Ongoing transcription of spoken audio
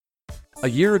A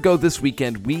year ago this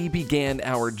weekend, we began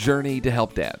our journey to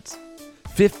help dads.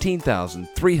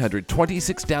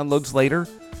 15,326 downloads later,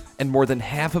 and more than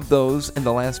half of those in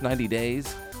the last 90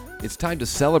 days, it's time to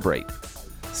celebrate.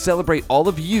 Celebrate all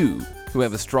of you who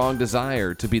have a strong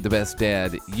desire to be the best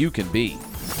dad you can be.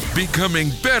 Becoming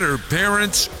better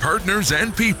parents, partners,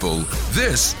 and people.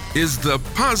 This is the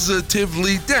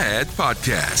Positively Dad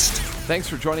Podcast. Thanks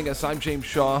for joining us. I'm James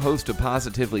Shaw, host of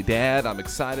Positively Dad. I'm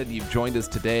excited you've joined us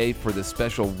today for this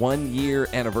special one-year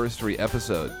anniversary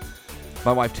episode.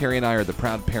 My wife Terry and I are the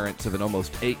proud parents of an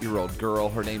almost 8-year-old girl.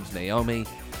 Her name's Naomi.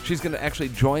 She's going to actually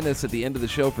join us at the end of the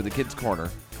show for the Kids Corner.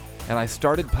 And I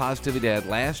started Positively Dad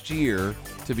last year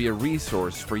to be a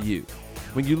resource for you.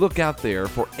 When you look out there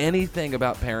for anything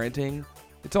about parenting,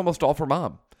 it's almost all for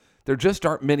mom. There just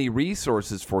aren't many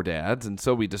resources for dads, and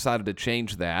so we decided to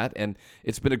change that, and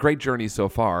it's been a great journey so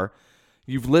far.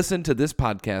 You've listened to this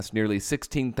podcast nearly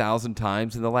 16,000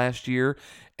 times in the last year,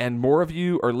 and more of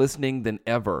you are listening than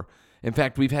ever. In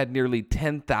fact, we've had nearly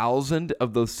 10,000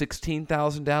 of those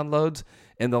 16,000 downloads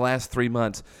in the last 3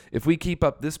 months. If we keep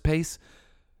up this pace,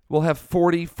 we'll have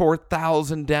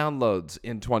 44,000 downloads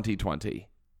in 2020.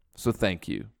 So thank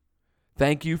you.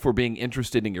 Thank you for being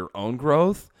interested in your own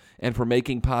growth and for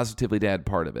making Positively Dad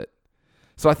part of it.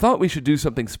 So I thought we should do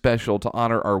something special to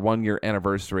honor our one-year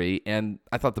anniversary, and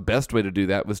I thought the best way to do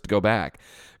that was to go back.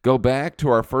 Go back to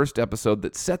our first episode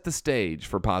that set the stage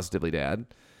for Positively Dad,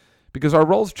 because our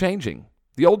role's changing.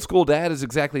 The old school dad is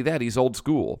exactly that. He's old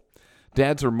school.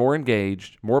 Dads are more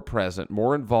engaged, more present,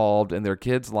 more involved in their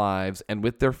kids' lives and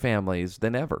with their families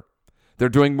than ever. They're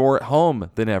doing more at home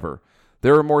than ever.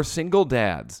 There are more single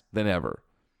dads than ever.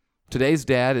 Today's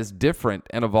dad is different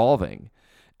and evolving,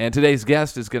 and today's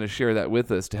guest is going to share that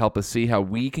with us to help us see how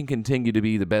we can continue to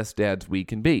be the best dads we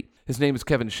can be. His name is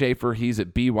Kevin Schaefer. He's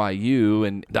at BYU,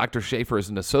 and Dr. Schaefer is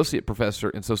an associate professor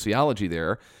in sociology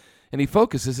there, and he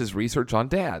focuses his research on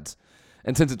dads.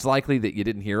 And since it's likely that you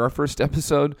didn't hear our first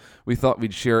episode, we thought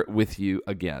we'd share it with you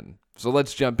again. So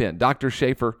let's jump in. Dr.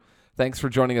 Schaefer, thanks for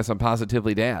joining us on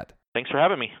Positively Dad. Thanks for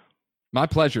having me. My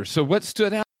pleasure. So what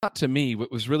stood out to me,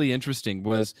 what was really interesting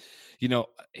was,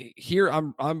 here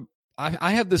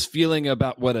I have this feeling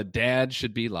about what a dad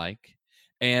should be like.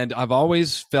 And I've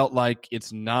always felt like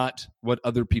it's not what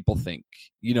other people think.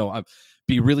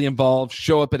 Be really involved,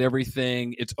 show up at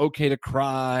everything. It's okay to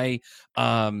cry,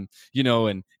 and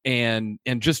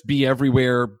just be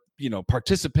everywhere,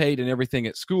 participate in everything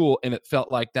at school. And it felt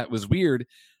like that was weird.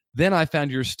 Then I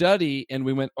found your study and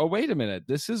we went, oh, wait a minute,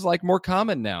 this is like more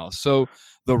common now. So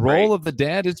the role of the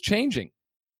dad is changing.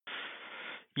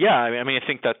 Yeah, I mean, I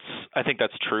think that's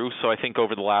true. So I think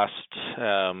over the last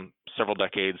several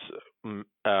decades,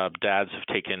 dads have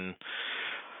taken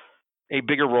a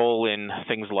bigger role in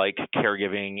things like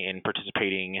caregiving, in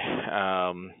participating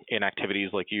in activities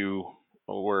like you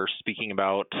were speaking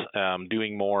about,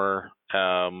 doing more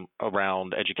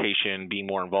around education, being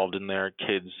more involved in their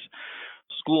kids'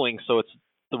 schooling. So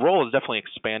the role has definitely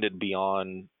expanded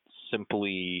beyond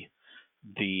simply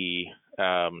the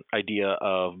idea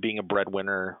of being a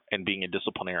breadwinner and being a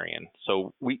disciplinarian.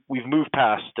 So we've moved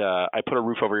past I put a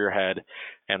roof over your head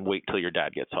and wait till your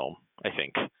dad gets home, I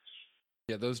think.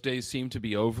 Yeah, those days seem to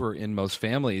be over in most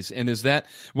families. And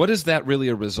what is that really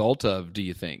a result of, do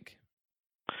you think?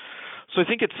 So I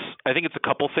think it's a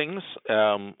couple things.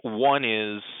 One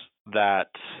is that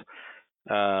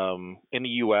in the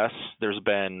U.S., there's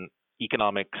been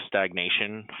economic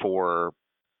stagnation for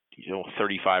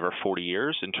 35 or 40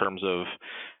 years in terms of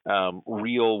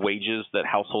real wages that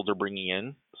households are bringing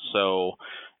in. So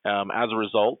as a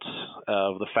result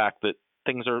of the fact that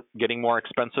things are getting more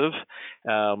expensive,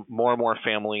 more and more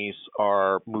families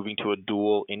are moving to a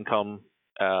dual income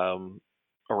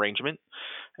arrangement.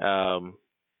 The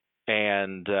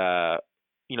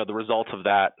result of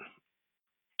that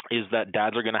is that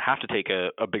dads are going to have to take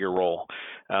a bigger role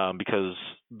because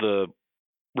the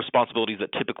responsibilities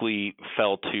that typically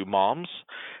fell to moms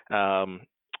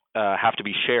have to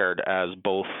be shared as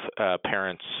both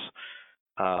parents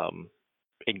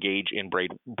engage in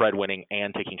breadwinning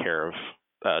and taking care of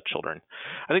children.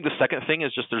 I think the second thing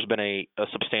is just there's been a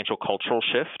substantial cultural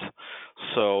shift.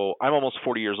 So I'm almost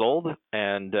 40 years old,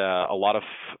 and a lot of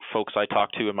folks I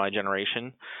talk to in my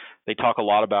generation, they talk a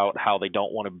lot about how they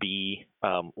don't want to be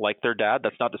like their dad.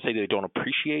 That's not to say they don't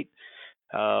appreciate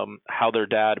how their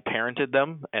dad parented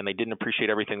them, and they didn't appreciate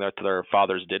everything that their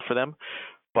fathers did for them,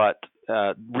 but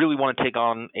really want to take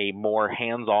on a more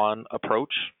hands-on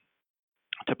approach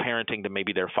to parenting than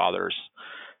maybe their fathers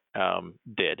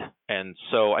did. And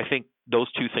so I think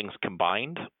those two things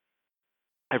combined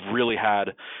have really had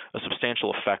a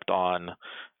substantial effect on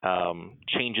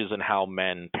changes in how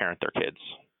men parent their kids.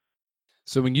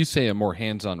 So when you say a more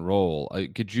hands-on role,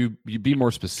 could you be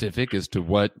more specific as to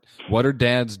what are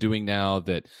dads doing now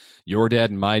that your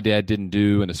dad and my dad didn't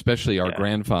do, and especially our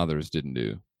grandfathers didn't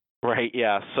do? Right.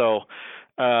 Yeah. So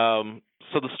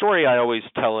the story I always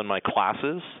tell in my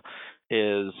classes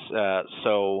is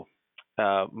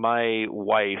my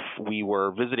wife, we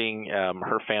were visiting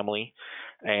her family,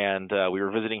 and we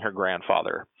were visiting her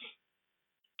grandfather.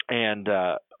 And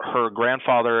her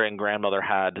grandfather and grandmother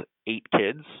had 8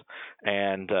 kids,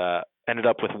 and ended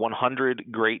up with 100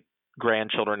 great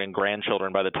grandchildren and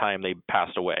grandchildren by the time they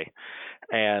passed away.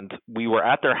 And we were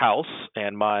at their house,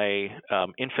 and my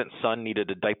infant son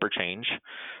needed a diaper change,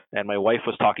 and my wife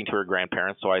was talking to her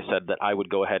grandparents, so I said that I would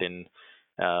go ahead and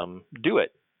do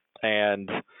it. And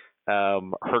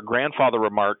her grandfather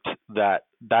remarked that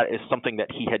is something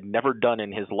that he had never done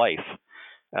in his life,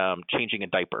 changing a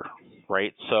diaper,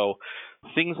 right? So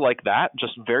things like that,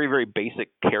 just very, very basic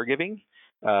caregiving,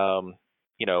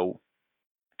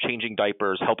 changing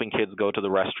diapers, helping kids go to the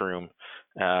restroom,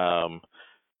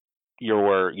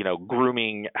 your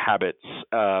grooming habits,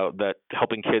 that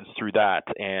helping kids through that,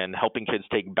 and helping kids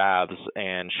take baths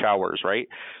and showers, right?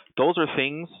 Those are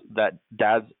things that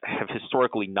dads have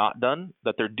historically not done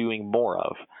that they're doing more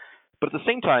of. But at the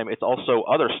same time, it's also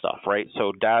other stuff, right?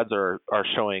 So dads are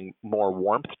showing more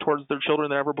warmth towards their children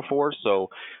than ever before. So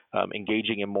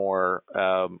engaging in more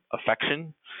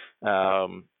affection.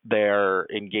 They're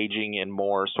engaging in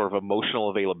more sort of emotional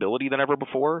availability than ever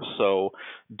before. So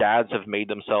dads have made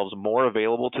themselves more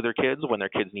available to their kids when their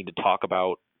kids need to talk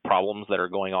about problems that are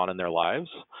going on in their lives.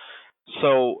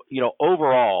 So,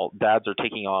 overall, dads are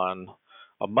taking on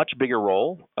a much bigger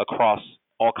role across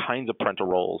all kinds of parental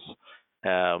roles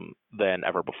than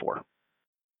ever before.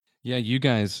 Yeah, you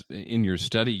guys, in your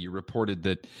study, you reported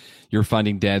that you're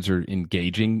finding dads are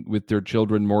engaging with their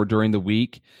children more during the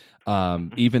week,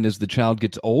 even as the child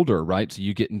gets older, right? So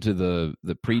you get into the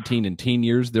preteen and teen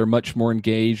years, they're much more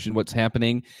engaged in what's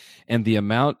happening, and the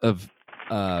amount of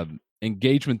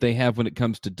engagement they have when it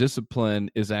comes to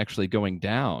discipline is actually going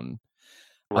down.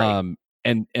 Right.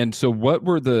 And so what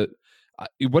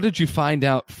did you find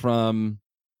out from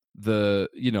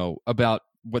about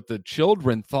what the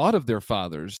children thought of their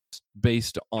fathers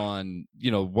based on,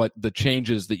 what the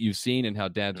changes that you've seen and how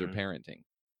dads are parenting?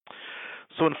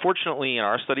 So unfortunately, in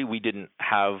our study, we didn't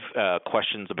have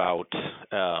questions about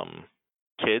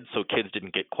kids, so kids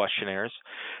didn't get questionnaires.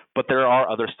 But there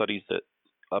are other studies that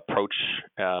approach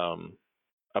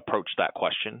that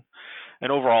question.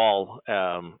 And overall,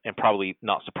 and probably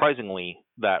not surprisingly,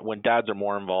 that when dads are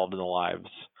more involved in the lives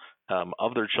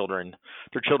of their children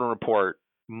report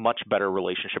much better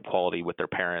relationship quality with their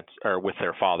parents or with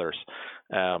their fathers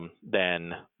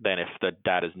than if the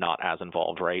dad is not as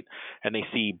involved, right? And they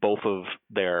see both of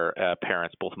their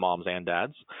parents, both moms and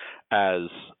dads, as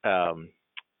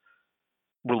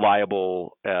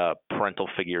reliable parental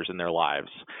figures in their lives.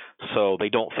 So they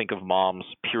don't think of moms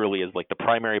purely as like the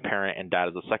primary parent and dad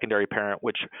as a secondary parent,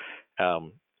 which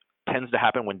tends to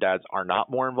happen when dads are not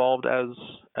more involved as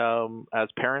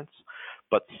parents,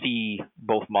 but see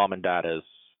both mom and dad as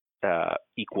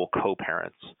equal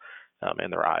co-parents in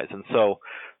their eyes. And so,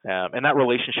 and that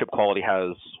relationship quality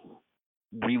has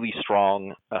really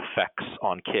strong effects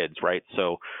on kids, right?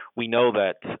 So we know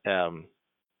that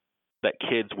that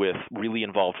kids with really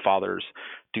involved fathers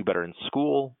do better in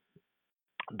school.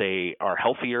 They are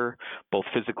healthier, both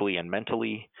physically and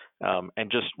mentally,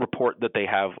 and just report that they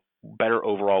have better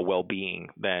overall well-being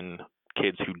than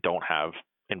kids who don't have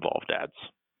involved dads.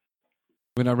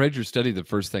 When I read your study, the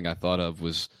first thing I thought of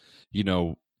was,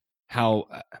 how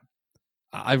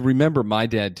I remember my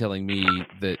dad telling me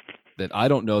that I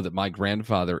don't know that my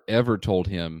grandfather ever told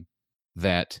him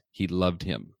that he loved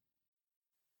him.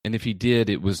 And if he did,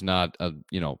 it was not,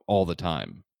 all the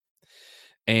time.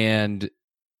 And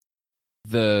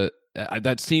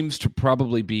that seems to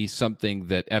probably be something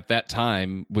that at that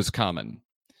time was common.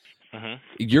 Mm-hmm.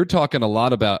 You're talking a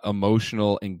lot about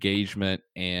emotional engagement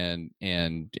and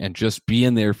just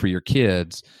being there for your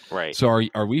kids. Right. So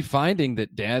are we finding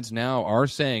that dads now are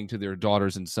saying to their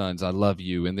daughters and sons, "I love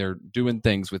you," and they're doing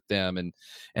things with them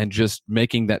and just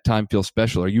making that time feel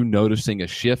special? Are you noticing a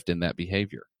shift in that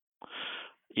behavior?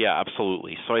 Yeah,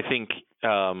 absolutely. So I think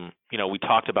we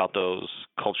talked about those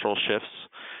cultural shifts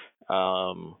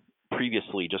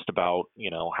previously, just about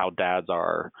how dads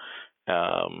are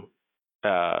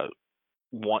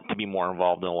want to be more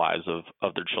involved in the lives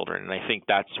of their children. And I think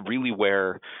that's really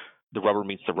where the rubber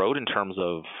meets the road in terms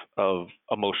of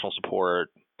emotional support,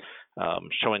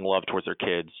 showing love towards their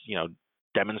kids,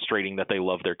 demonstrating that they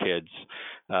love their kids.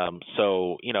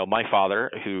 So my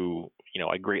father, who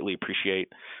I greatly appreciate.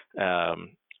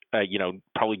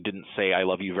 Probably didn't say I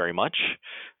love you very much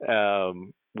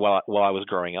while I was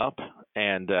growing up,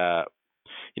 and there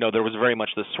was very much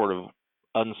this sort of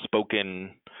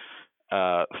unspoken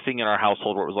thing in our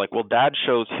household where it was like, well, Dad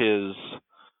shows his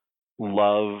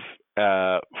love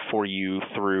for you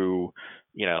through,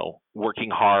 working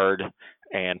hard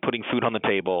and putting food on the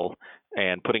table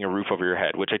and putting a roof over your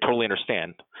head, which I totally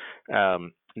understand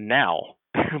now.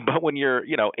 But when you're,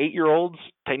 8-year-olds,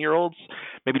 10-year-olds,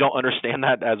 maybe don't understand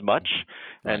that as much.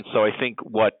 Right. And so I think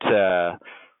what a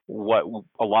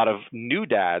lot of new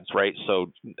dads, right?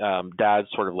 So dads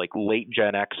sort of like late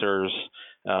Gen Xers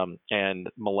and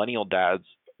millennial dads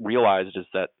realized is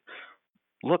that,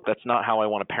 look, that's not how I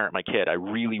want to parent my kid. I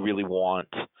really, really want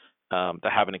to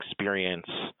have an experience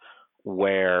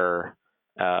where,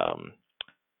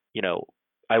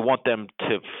 I want them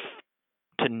to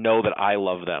know that I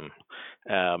love them,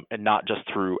 and not just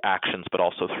through actions, but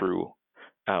also through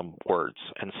words.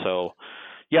 And so,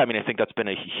 I think that's been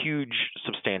a huge,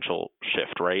 substantial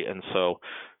shift, right? And so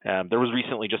there was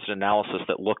recently just an analysis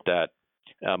that looked at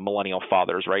millennial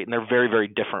fathers, right? And they're very, very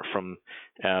different from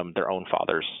their own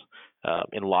fathers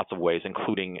in lots of ways,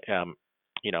 including,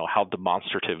 how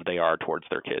demonstrative they are towards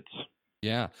their kids.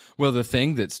 Yeah. Well, the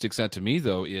thing that sticks out to me,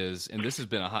 though, is, and this has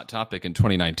been a hot topic in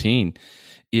 2019,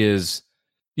 is,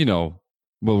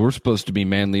 we're supposed to be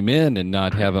manly men and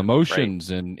not have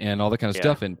emotions, right, and all that kind of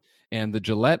stuff. And the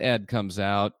Gillette ad comes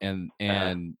out and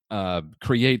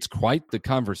creates quite the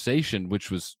conversation,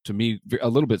 which was, to me, a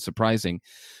little bit surprising.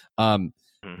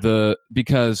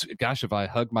 Because, gosh, if I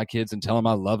hug my kids and tell them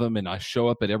I love them and I show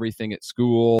up at everything at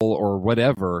school or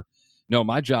whatever, no,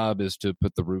 my job is to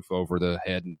put the roof over the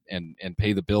head and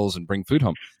pay the bills and bring food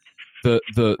home. The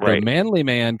manly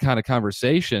man kind of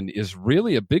conversation is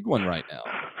really a big one right now.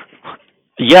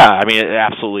 Yeah, it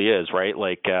absolutely is, right?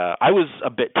 Like, I was a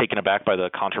bit taken aback by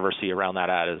the controversy around that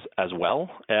ad as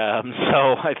well. So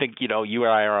I think, you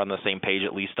and I are on the same page,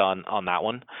 at least on that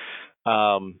one.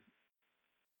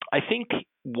 I think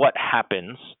what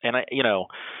happens, and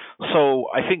so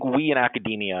I think we in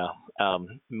academia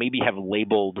maybe have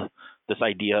labeled this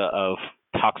idea of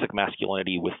toxic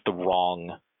masculinity with the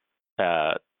wrong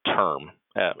term.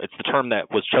 It's the term that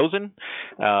was chosen,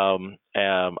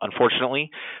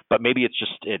 unfortunately, but maybe it's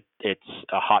just it's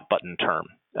a hot button term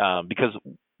because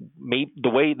the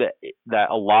way that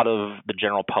a lot of the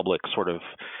general public sort of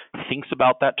thinks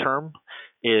about that term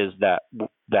is that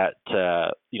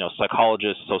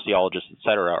psychologists, sociologists, et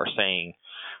cetera, are saying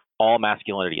all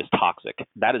masculinity is toxic.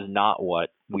 That is not what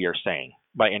we are saying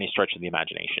by any stretch of the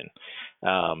imagination.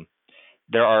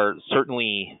 There are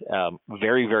certainly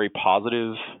very, very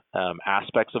positive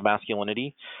aspects of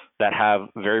masculinity that have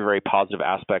very, very positive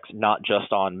aspects, not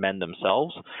just on men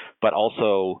themselves, but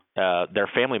also their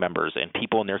family members and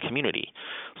people in their community.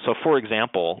 So, for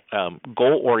example,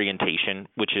 goal orientation,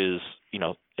 which is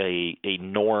a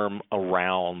norm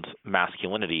around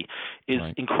masculinity, is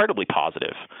right, incredibly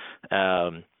positive.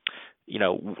 No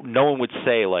one would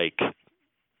say like,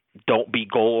 don't be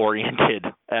goal oriented.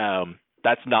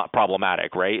 That's not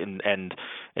problematic, right? And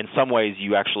in some ways,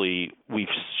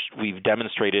 we've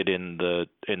demonstrated in the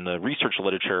research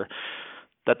literature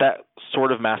that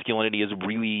sort of masculinity is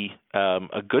really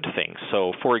a good thing.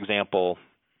 So, for example,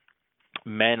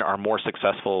 men are more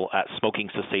successful at smoking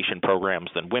cessation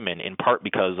programs than women, in part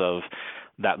because of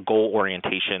that goal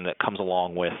orientation that comes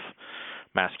along with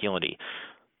masculinity.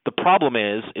 The problem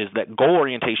is that goal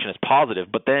orientation is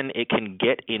positive, but then it can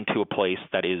get into a place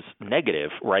that is negative,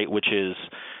 right? Which is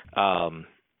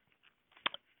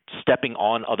stepping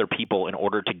on other people in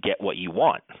order to get what you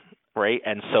want, right?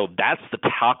 And so that's the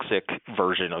toxic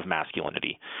version of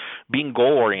masculinity. Being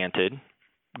goal oriented,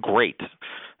 great.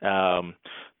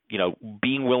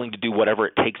 Being willing to do whatever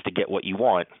it takes to get what you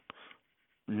want,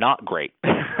 not great.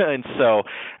 And so,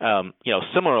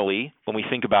 similarly, when we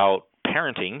think about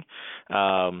parenting,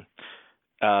 I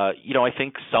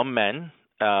think some men,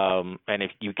 and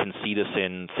if you can see this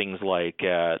in things like,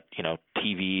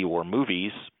 TV or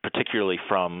movies, particularly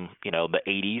from, the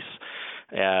 80s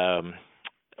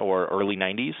or early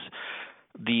 90s,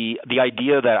 the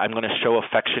idea that I'm going to show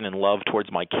affection and love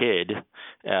towards my kid,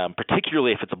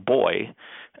 particularly if it's a boy,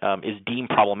 is deemed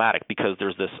problematic because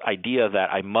there's this idea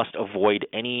that I must avoid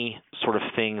any sort of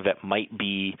thing that might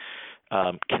be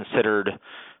considered,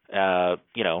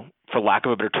 for lack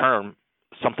of a better term,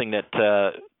 something that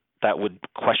would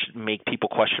make people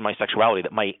question my sexuality,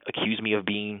 that might accuse me of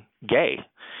being gay.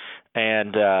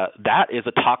 And that is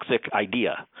a toxic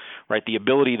idea, right? The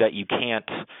ability that you can't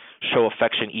show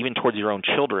affection even towards your own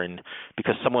children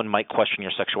because someone might question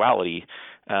your sexuality.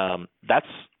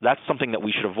 That's something that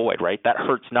we should avoid, right? That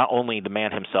hurts not only the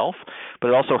man himself, but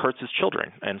it also hurts his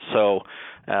children. And so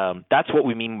that's what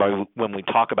we mean by when we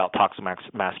talk about toxic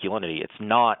masculinity. It's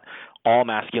not all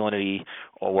masculinity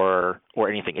or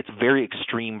anything. It's very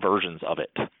extreme versions of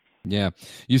it. Yeah.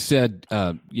 You said,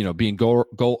 being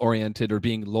goal-oriented or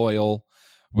being loyal,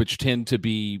 which tend to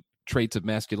be traits of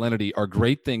masculinity, are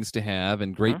great things to have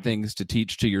and great things to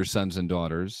teach to your sons and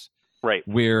daughters. Right.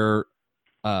 Where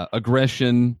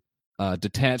aggression,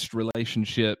 detached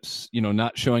relationships,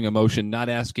 not showing emotion, not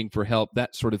asking for help,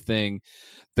 that sort of thing,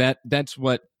 that's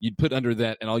what you'd put under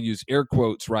that, and I'll use air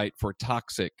quotes, right, for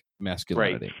toxic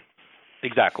masculinity. Right.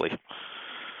 Exactly.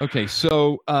 Okay,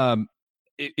 so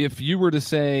if you were to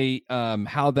say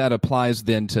how that applies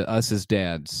then to us as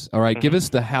dads, all right, give us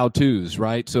the how-tos,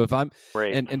 right? So if I'm,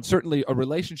 and certainly a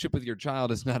relationship with your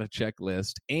child is not a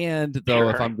checklist. And though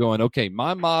if I'm going, okay,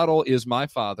 my model is my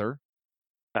father,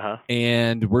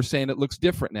 and we're saying it looks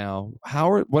different now,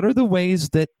 what are the ways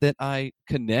that I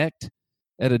connect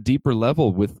at a deeper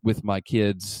level with my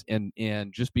kids and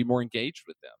just be more engaged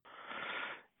with them?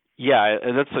 Yeah,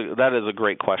 that is a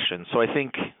great question. So I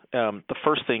think the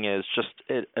first thing is just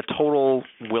a total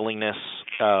willingness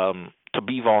to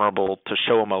be vulnerable, to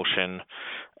show emotion,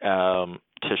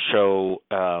 to show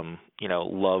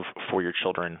love for your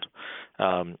children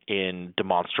in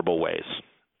demonstrable ways.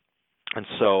 And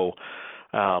so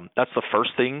that's the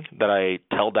first thing that I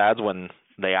tell dads when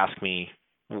they ask me,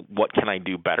 what can I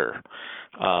do better?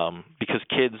 Because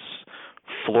kids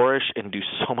flourish and do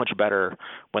so much better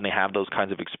when they have those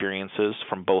kinds of experiences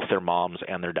from both their moms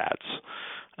and their dads.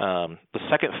 The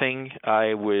second thing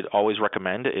I would always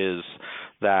recommend is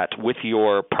that with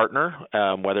your partner,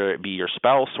 whether it be your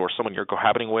spouse or someone you're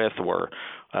cohabiting with, or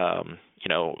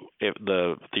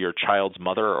if your child's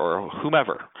mother or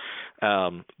whomever,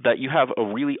 that you have a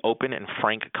really open and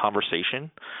frank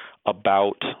conversation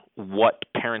about what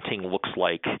parenting looks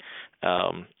like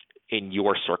in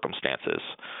your circumstances.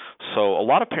 So a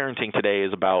lot of parenting today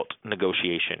is about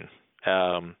negotiation.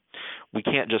 We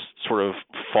can't just sort of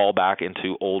fall back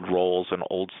into old roles and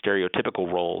old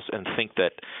stereotypical roles and think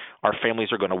that our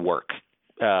families are going to work.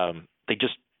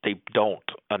 They don't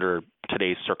under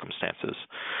today's circumstances.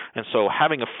 And so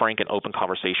having a frank and open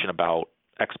conversation about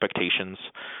expectations,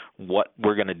 what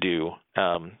we're going to do,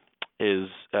 is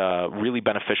really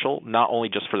beneficial, not only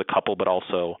just for the couple, but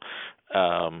also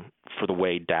for the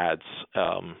way dads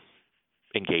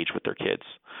engage with their kids.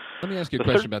 Let me ask you a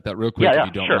question about that real quick, if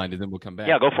you don't mind, and then we'll come back.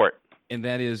 Yeah, go for it. And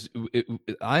that is,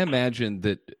 I imagine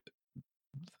that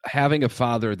having a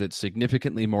father that's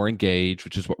significantly more engaged,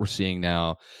 which is what we're seeing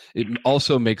now, it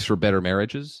also makes for better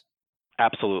marriages?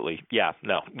 Absolutely. Yeah,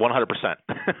 no, 100%.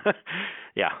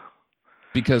 Yeah.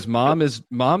 Because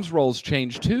mom's roles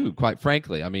change too, quite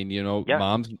frankly. I mean,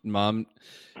 mom,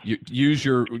 you use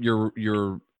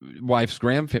your wife's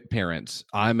grandparents.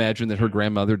 I imagine that her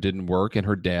grandmother didn't work and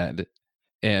her dad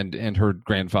and her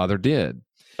grandfather did.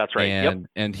 That's right.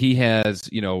 And he has,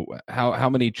 how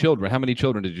many children? How many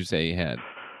children did you say he had?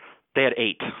 They had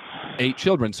 8. 8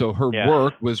 children. So her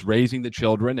work was raising the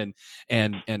children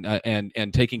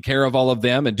and taking care of all of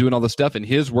them and doing all the stuff. And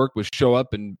his work was show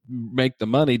up and make the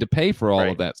money to pay for all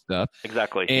of that stuff.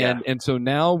 Exactly. And so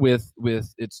now with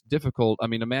it's difficult. I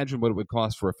mean, imagine what it would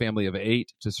cost for a family of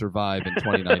 8 to survive in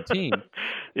 2019.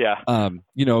 Yeah.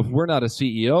 If we're not a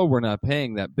CEO, we're not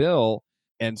paying that bill.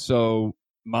 And so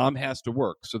mom has to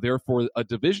work. So therefore a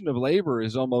division of labor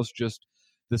is almost just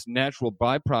this natural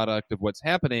byproduct of what's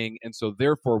happening. And so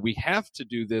therefore we have to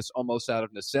do this almost out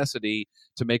of necessity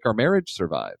to make our marriage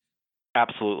survive.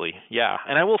 Absolutely. Yeah.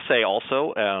 And I will say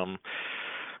also,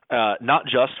 not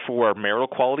just for marital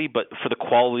quality, but for the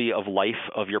quality of life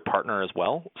of your partner as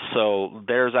well. So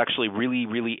there's actually really,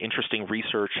 really interesting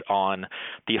research on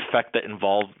the effect that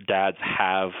involved dads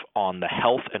have on the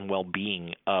health and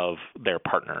well-being of their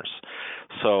partners.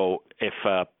 So if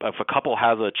a couple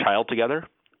has a child together,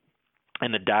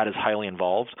 and the dad is highly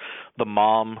involved, the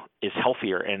mom is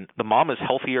healthier. And the mom is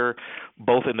healthier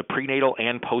both in the prenatal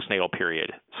and postnatal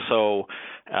period. So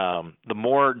the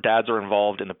more dads are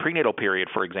involved in the prenatal period,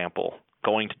 for example,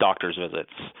 going to doctor's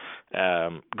visits,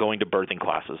 going to birthing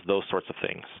classes, those sorts of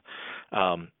things,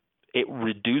 it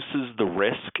reduces the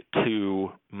risk to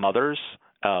mothers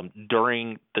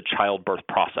during the childbirth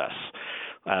process.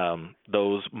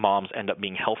 Those moms end up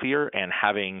being healthier and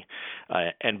having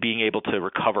and being able to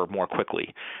recover more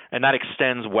quickly, and that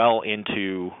extends well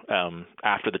into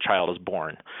after the child is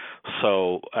born.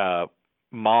 So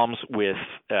moms with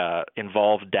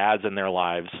involved dads in their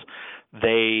lives,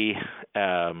 they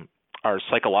are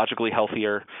psychologically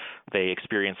healthier, they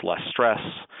experience less stress,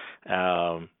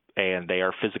 and they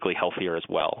are physically healthier as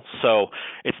well. So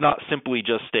it's not simply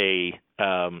just a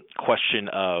question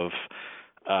of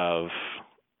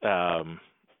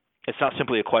it's not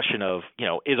simply a question of,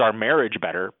 is our marriage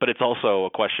better, but it's also a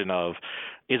question of,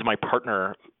 is my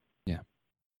partner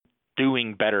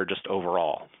doing better just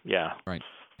overall? Yeah. Right.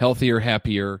 Healthier,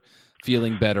 happier,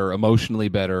 feeling better, emotionally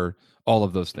better, all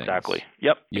of those things. Exactly.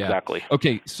 Yep. Yeah. Exactly.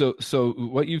 Okay. So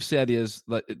what you've said is,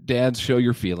 dads, show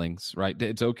your feelings, right?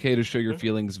 It's okay to show your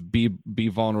feelings, be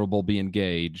vulnerable, be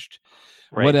engaged.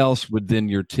 Right. What else would then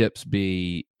your tips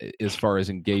be as far as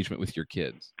engagement with your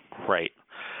kids? Right.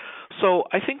 So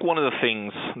I think one of the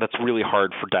things that's really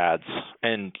hard for dads,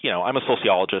 and I'm a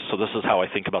sociologist, so this is how I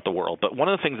think about the world, but one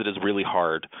of the things that is really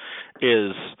hard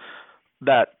is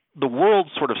that the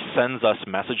world sort of sends us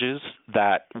messages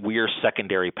that we're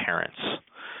secondary parents.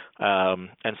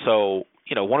 And so,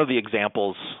 one of the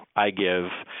examples I give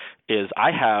is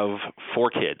I have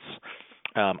 4 kids.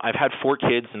 I've had 4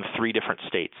 kids in 3 different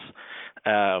states.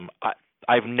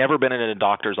 I've never been in a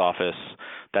doctor's office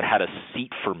that had a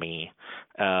seat for me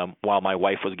while my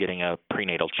wife was getting a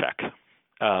prenatal check.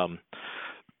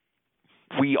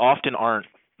 We often aren't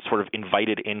sort of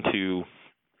invited into,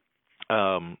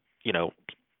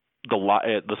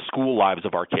 the school lives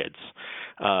of our kids.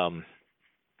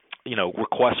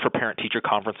 Requests for parent-teacher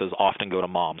conferences often go to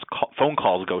moms. Phone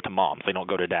calls go to moms. They don't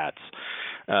go to dads.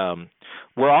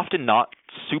 We're often not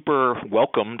super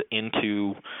welcomed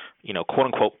into,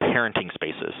 quote-unquote parenting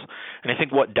spaces. And I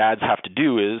think what dads have to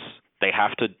do is they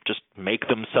have to just make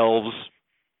a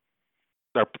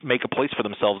place for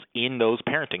themselves in those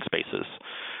parenting spaces.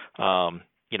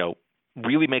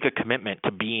 Really make a commitment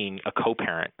to being a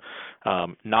co-parent,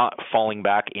 not falling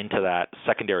back into that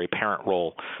secondary parent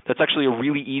role. That's actually a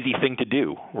really easy thing to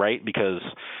do, right? Because,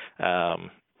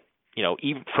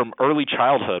 even from early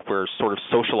childhood, we're sort of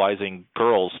socializing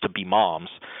girls to be moms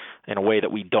in a way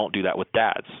that we don't do that with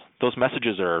dads. Those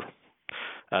messages are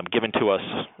given to us,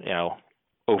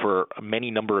 over a many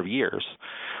number of years.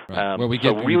 Right. Well, we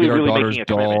get our daughters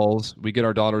dolls. We get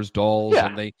our daughters dolls,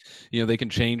 and they, they can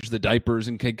change the diapers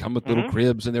and can come with little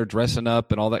cribs, and they're dressing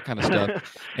up and all that kind of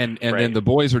stuff. And then the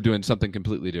boys are doing something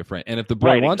completely different. And if the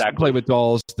boy wants to play with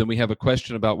dolls, then we have a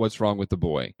question about what's wrong with the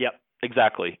boy. Yep.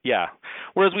 Exactly. Yeah.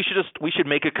 Whereas we should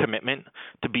make a commitment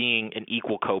to being an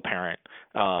equal co-parent,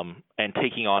 and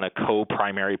taking on a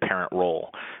co-primary parent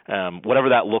role, whatever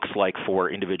that looks like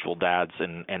for individual dads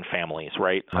and families,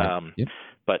 right? Yep.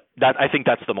 But I think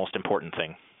that's the most important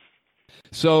thing.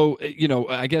 So,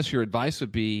 I guess your advice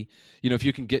would be, if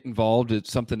you can get involved at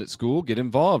something at school, get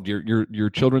involved. Your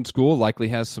children's school likely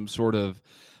has some sort of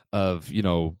parent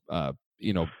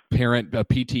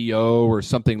PTO or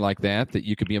something like that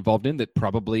you could be involved in, that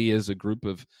probably is a group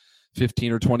of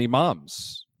 15 or 20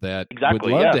 moms that would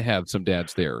love to have some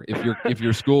dads there. If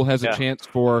your school has a chance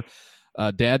for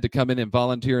dad to come in and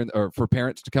volunteer, or for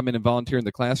parents to come in and volunteer in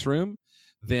the classroom,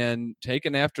 then take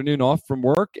an afternoon off from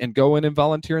work and go in and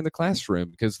volunteer in the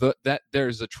classroom, because that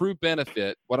there's a true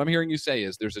benefit. What I'm hearing you say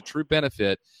is there's a true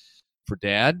benefit for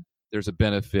dad, there's a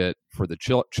benefit for the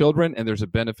children, and there's a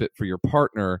benefit for your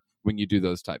partner when you do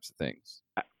those types of things.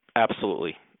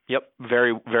 Absolutely. Yep.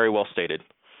 Very, very well stated.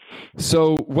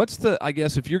 So I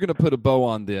guess if you're going to put a bow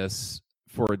on this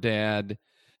for a dad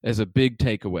as a big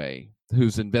takeaway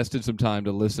who's invested some time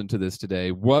to listen to this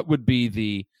today, what would be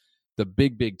the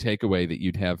big takeaway that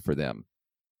you'd have for them?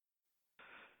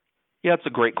 Yeah, it's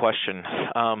a great question.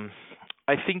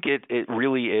 I think it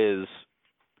really is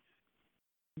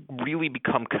really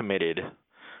become committed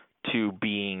to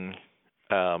being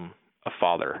a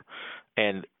father,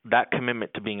 and that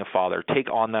commitment to being a father, take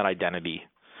on that identity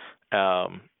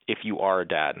if you are a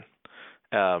dad,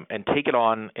 and take it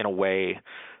on in a way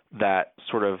that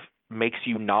sort of makes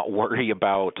you not worry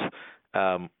about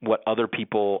what other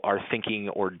people are thinking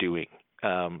or doing,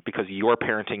 because you're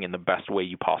parenting in the best way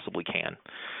you possibly can.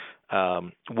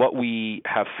 What we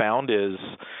have found is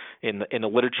in the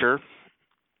literature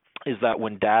is that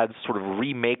when dads sort of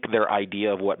remake their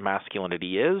idea of what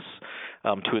masculinity is,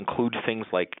 to include things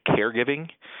like caregiving,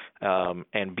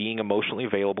 and being emotionally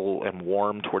available and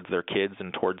warm towards their kids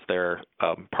and towards their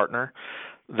partner,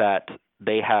 that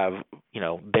they have,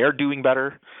 they're doing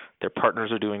better, their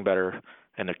partners are doing better,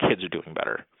 and their kids are doing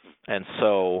better. And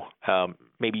so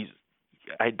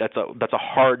that's a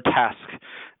hard task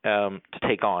to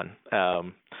take on.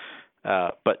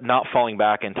 But not falling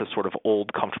back into sort of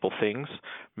old comfortable things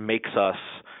makes us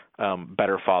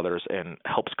better fathers and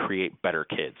helps create better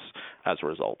kids as a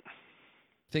result.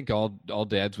 think all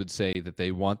dads would say that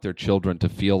they want their children to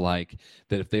feel like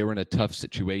that if they were in a tough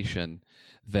situation,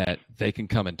 that they can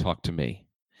come and talk to me.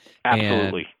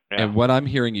 Absolutely. And what I'm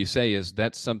hearing you say is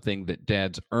that's something that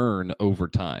dads earn over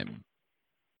time.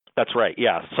 That's right.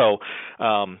 Yeah. So,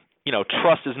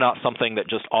 trust is not something that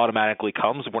just automatically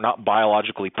comes. We're not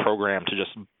biologically programmed to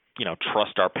just,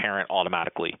 trust our parent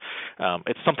automatically.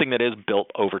 It's something that is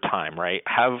built over time, right?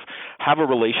 Have a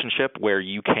relationship where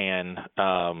you can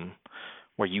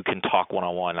talk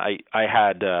one-on-one. I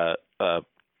had a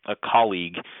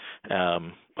colleague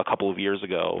a couple of years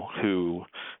ago who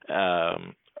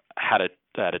had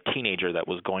a teenager that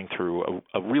was going through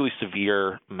a really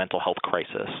severe mental health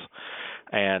crisis.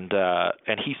 And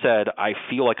he said, I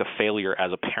feel like a failure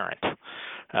as a parent.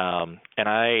 And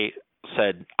I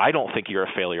said, I don't think you're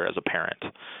a failure as a parent.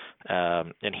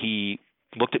 And he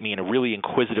looked at me in a really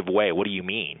inquisitive way. What do you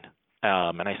mean?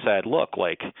 And I said, look,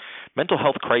 like mental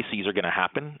health crises are going to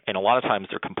happen, and a lot of times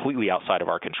they're completely outside of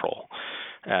our control.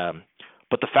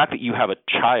 But the fact that you have a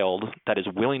child that is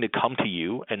willing to come to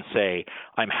you and say,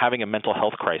 I'm having a mental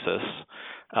health crisis,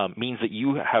 means that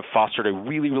you have fostered a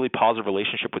really, really positive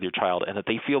relationship with your child, and that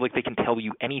they feel like they can tell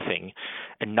you anything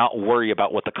and not worry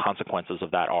about what the consequences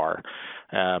of that are.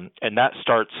 And that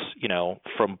starts,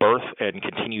 from birth and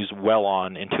continues well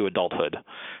on into adulthood.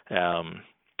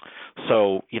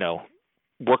 So,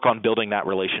 work on building that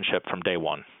relationship from day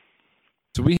one.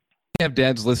 So we have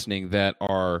dads listening that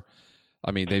are,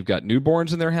 they've got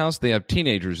newborns in their house, they have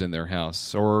teenagers in their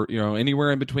house, or,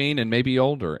 anywhere in between and maybe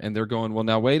older. And they're going, well,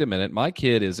 now, wait a minute, my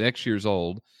kid is X years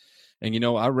old. And,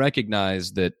 I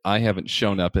recognize that I haven't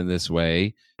shown up in this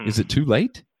way. Is it too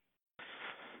late?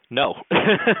 No.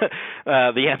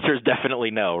 The answer is definitely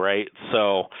no, right?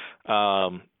 So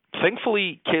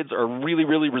thankfully, kids are really,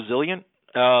 really resilient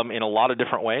in a lot of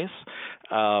different ways.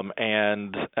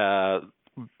 And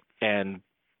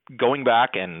going back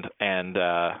and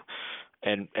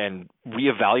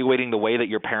reevaluating the way that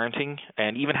you're parenting,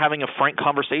 and even having a frank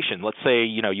conversation. Let's say,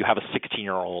 you have a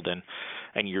 16-year-old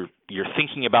and you're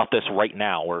thinking about this right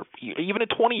now, or even a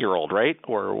 20-year-old, right?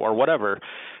 Or whatever.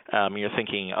 You're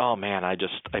thinking, oh man, I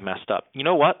messed up. You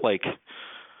know what? Like,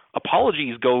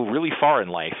 apologies go really far in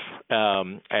life.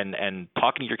 And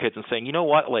talking to your kids and saying, you know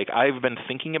what, like I've been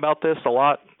thinking about this a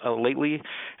lot lately,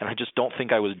 and I just don't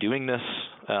think I was doing this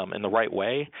in the right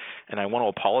way, and I want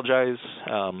to apologize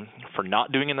for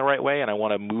not doing it in the right way, and I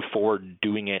want to move forward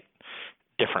doing it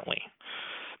differently.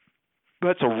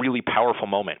 That's a really powerful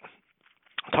moment.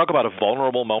 Talk about a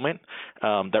vulnerable moment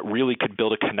that really could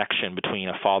build a connection between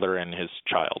a father and his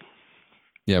child.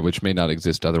 Yeah, which may not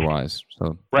exist otherwise.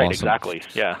 So right, awesome. Exactly.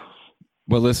 Yeah.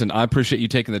 Well, listen, I appreciate you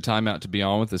taking the time out to be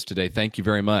on with us today. Thank you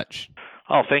very much.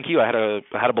 Oh, thank you. I had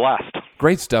a blast.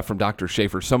 Great stuff from Dr.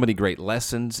 Schaefer. So many great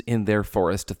lessons in there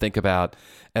for us to think about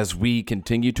as we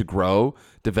continue to grow,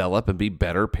 develop, and be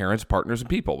better parents, partners, and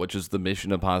people, which is the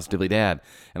mission of Positively Dad.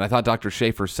 And I thought Dr.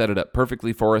 Schaefer set it up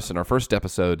perfectly for us in our first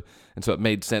episode, and so it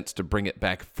made sense to bring it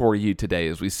back for you today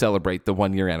as we celebrate the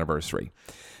 1-year anniversary.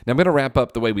 Now, I'm going to wrap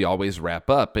up the way we always wrap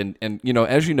up. And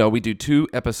as you know, we do 2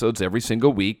 episodes every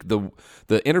single week. The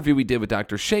interview we did with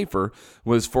Dr. Schaefer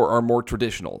was for our more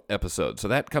traditional episode. So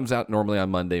that comes out normally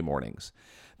on Monday mornings.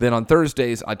 Then on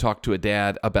Thursdays, I talk to a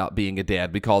dad about being a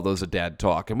dad. We call those a dad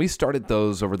talk. And we started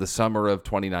those over the summer of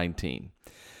 2019.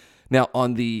 Now,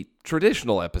 on the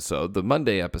traditional episode, the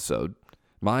Monday episode,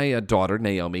 my daughter,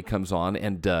 Naomi, comes on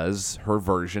and does her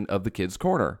version of the Kids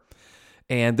Corner.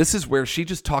 And this is where she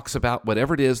just talks about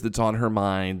whatever it is that's on her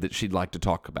mind that she'd like to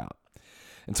talk about.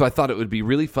 And so I thought it would be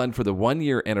really fun for the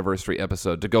 1-year anniversary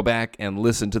episode to go back and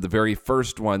listen to the very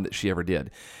first one that she ever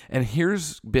did. And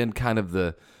here's been kind of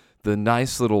the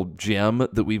nice little gem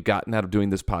that we've gotten out of doing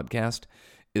this podcast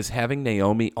is having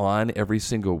Naomi on every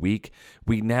single week.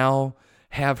 We now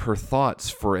have her thoughts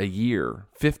for a year,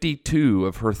 52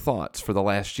 of her thoughts for the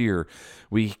last year.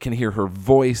 We can hear her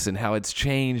voice and how it's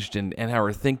changed and how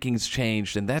her thinking's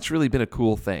changed, and that's really been a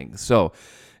cool thing. So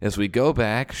as we go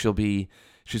back, she's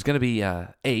going to be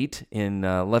 8 in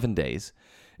 11 days.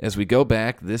 As we go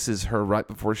back, this is her right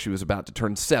before she was about to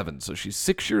turn 7. So she's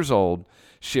 6 years old,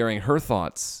 sharing her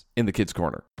thoughts in the Kids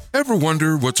Corner. Ever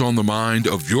wonder what's on the mind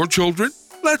of your children?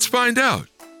 Let's find out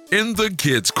in the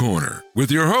Kids Corner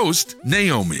with your host,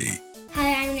 Naomi.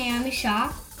 Hi, I'm Naomi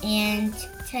Shaw, and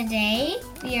today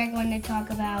we are going to talk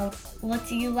about what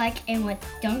do you like and what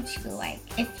don't you like.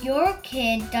 If your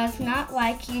kid does not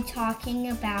like you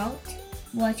talking about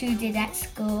what you did at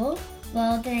school,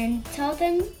 well then tell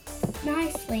them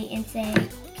nicely and say,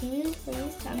 can you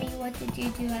please tell me what did you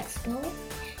do at school?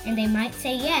 And they might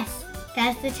say yes.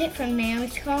 That's the tip from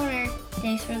Naomi's Corner.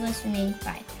 Thanks for listening.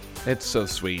 Bye. It's so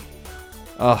sweet.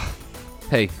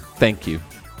 Hey, thank you.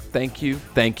 Thank you,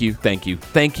 thank you, thank you.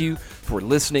 Thank you for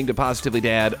listening to Positively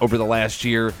Dad over the last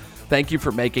year. Thank you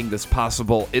for making this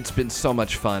possible. It's been so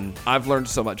much fun. I've learned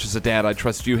so much as a dad. I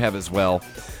trust you have as well.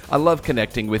 I love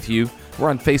connecting with you. We're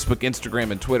on Facebook,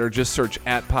 Instagram, and Twitter. Just search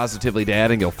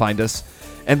 @PositivelyDad and you'll find us.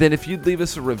 And then if you'd leave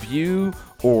us a review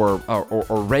or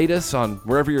rate us on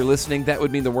wherever you're listening, that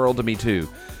would mean the world to me too.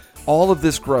 All of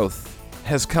this growth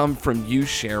has come from you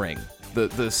sharing.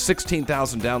 The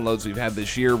 16,000 downloads we've had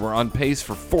this year, we're on pace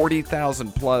for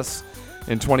 40,000 plus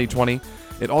in 2020.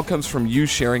 It all comes from you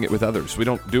sharing it with others. We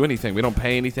don't do anything. We don't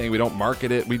pay anything. We don't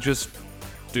market it. We just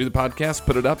do the podcast,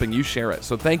 put it up, and you share it.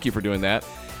 So thank you for doing that.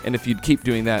 And if you'd keep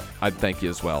doing that, I'd thank you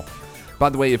as well. By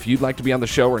the way, if you'd like to be on the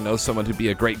show or know someone who'd be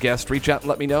a great guest, reach out and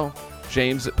let me know.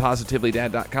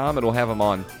 James@positivelydad.com, and we'll have them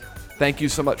on. Thank you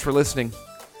so much for listening.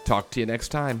 Talk to you next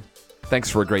time. Thanks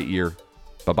for a great year.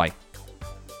 Bye-bye.